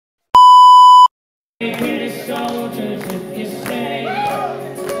British soldiers, if you say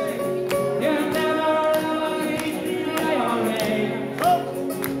you're never running away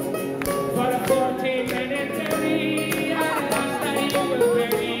for a 14-minute journey, I ask that you will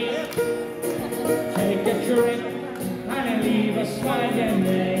bury. Take a drink and leave a smiling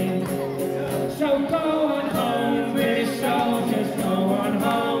name. So go on home, British soldiers, go on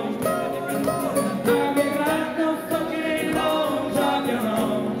home. Have you got no fucking loans of your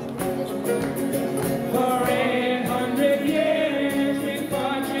own? For 800 years we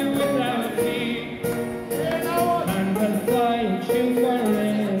fought you without peace, and we'll fight you for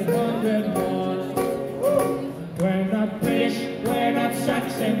 800 more. We're not British, we're not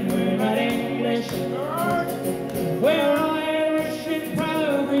Saxon, we're not English. We're Irish and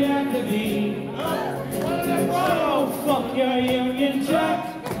proud we have to be. Oh, fuck your Union Jack.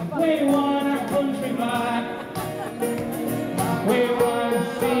 We want our country back. We want to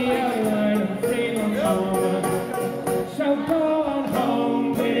see our line of freedom over. So go on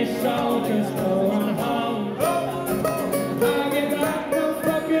home, British soldiers, go on home. Have you got no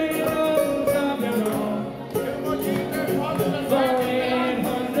fucking loans of your own? For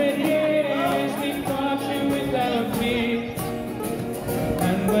 800 years we fought you without peace,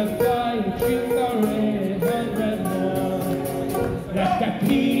 and we'll fight you for 800 more. Let the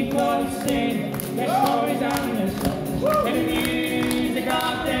people sing their stories on their songs, and the music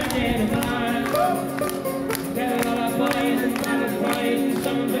of their native land. Their lullabies and butterflies and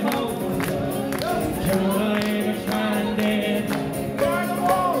songs of hope. Join us handed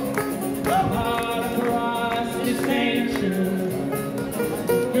all across this nation,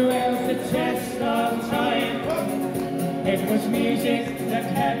 throughout the test of time. It was music that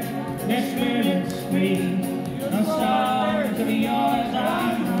kept this spirit sweet, no songs of yours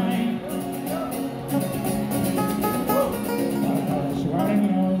and mine.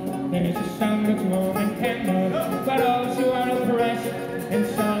 There's a song that's warm and tender, but those who are oppressed, in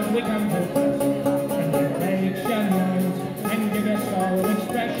song we come to rest, and we make your noise and give us all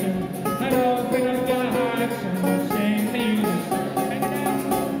expression, and open up your hearts and we'll sing to you this song.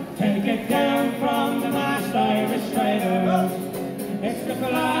 Take it down from the last Irish traitors, it's the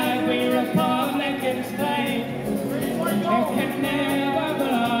flag we Republicans claim. It can never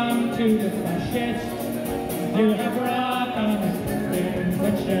belong to the fascists. You have brought us in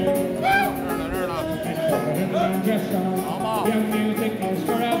the chain. And your song, your music is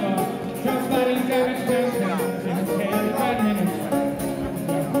forever. Nobody's ever expensive in a tale of 5 minutes.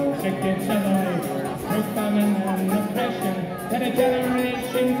 Your music is alive, through famine and oppression, that a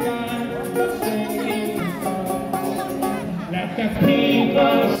generation gone will sing you song. Let the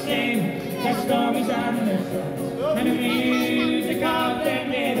people sing their stories and their songs, and the music of their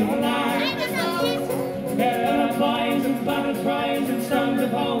native land. Their lullabies and battle cries and songs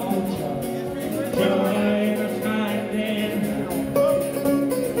of hope and joy. Join us handing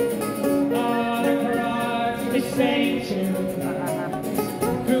all across this nation,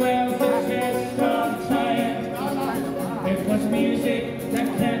 throughout the test of time. It was music that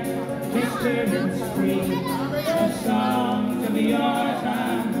kept this spirit free, the songs of yours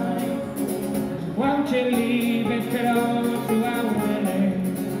and mine. Won't you leave it to those who are willing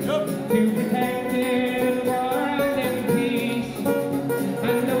to protect it, war and peace,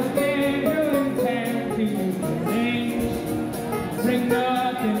 and those men who intend to do things, bring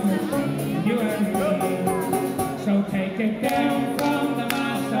nothing between you and me. So take it down from the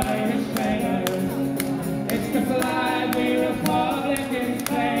mass Irish traitors, it's the flag we Republicans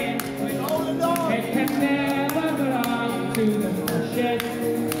claim. It can never belong to the fascists.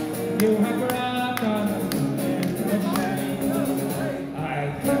 You have brought us into the shame. I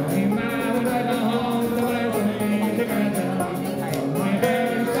tell you, man,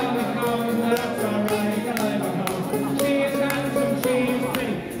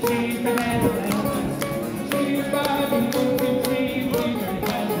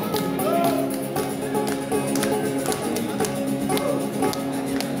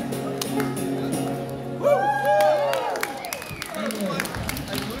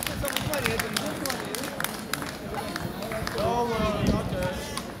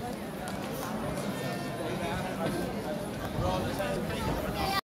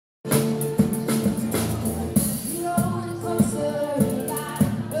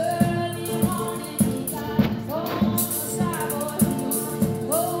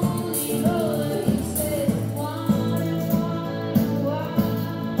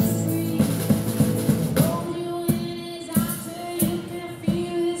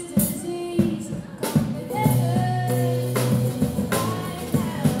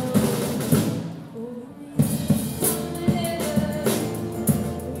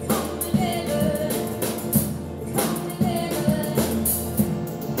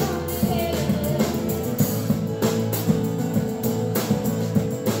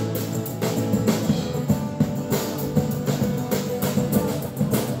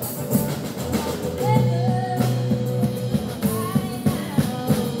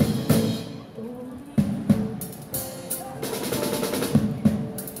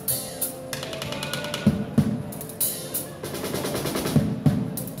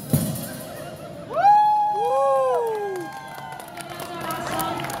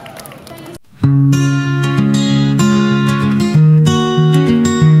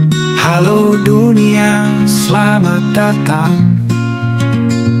 Selamat datang,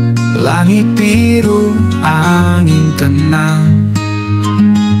 langit biru, angin tenang,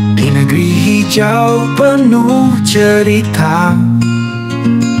 di negeri hijau penuh cerita.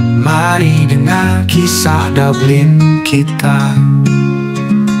 Mari dengar kisah Dublin kita.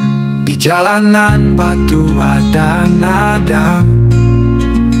 Di jalanan batu ada nada,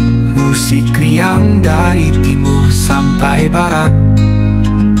 musik riang dari timur sampai barat.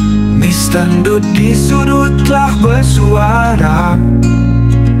 MrNdut di sudut telah bersuara.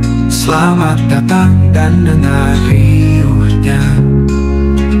 Selamat datang dan dengar riuhnya.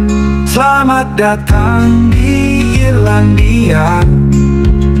 Selamat datang di Irlandia,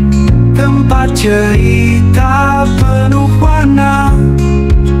 tempat cerita penuh warna.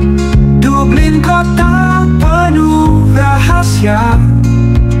 Dublin kota penuh rahasia,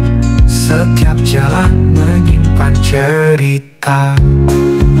 setiap jalan menyimpan cerita.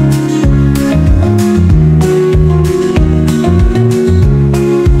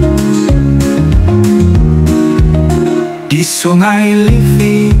 Di sungai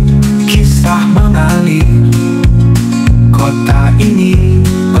Liffey kisah mengalir, kota ini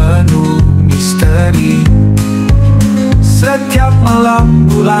penuh misteri. Setiap malam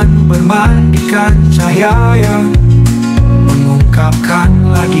bulan bermandikan cahaya, mengungkapkan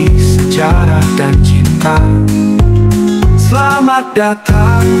lagi sejarah dan cinta. Selamat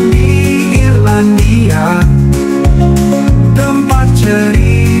datang di Irlandia, tempat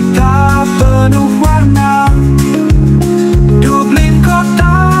cerita penuh warna. Dublin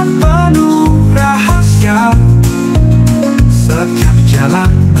kota penuh rahasia, setiap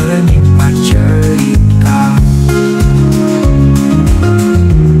jalan menyimpan cerita.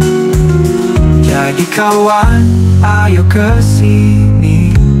 Jadi kawan, ayo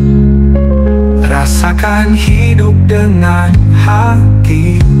kesini, rasakan hidup dengan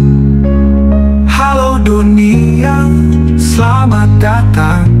hati. Halo dunia, selamat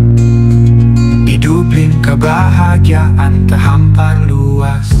datang. Di Dublin kebahagiaan terhampar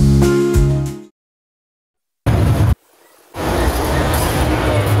luas.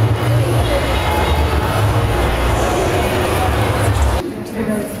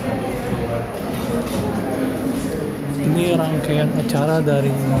 Ini rangkaian acara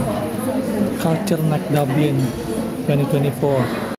dari Culture Night Dublin 2024.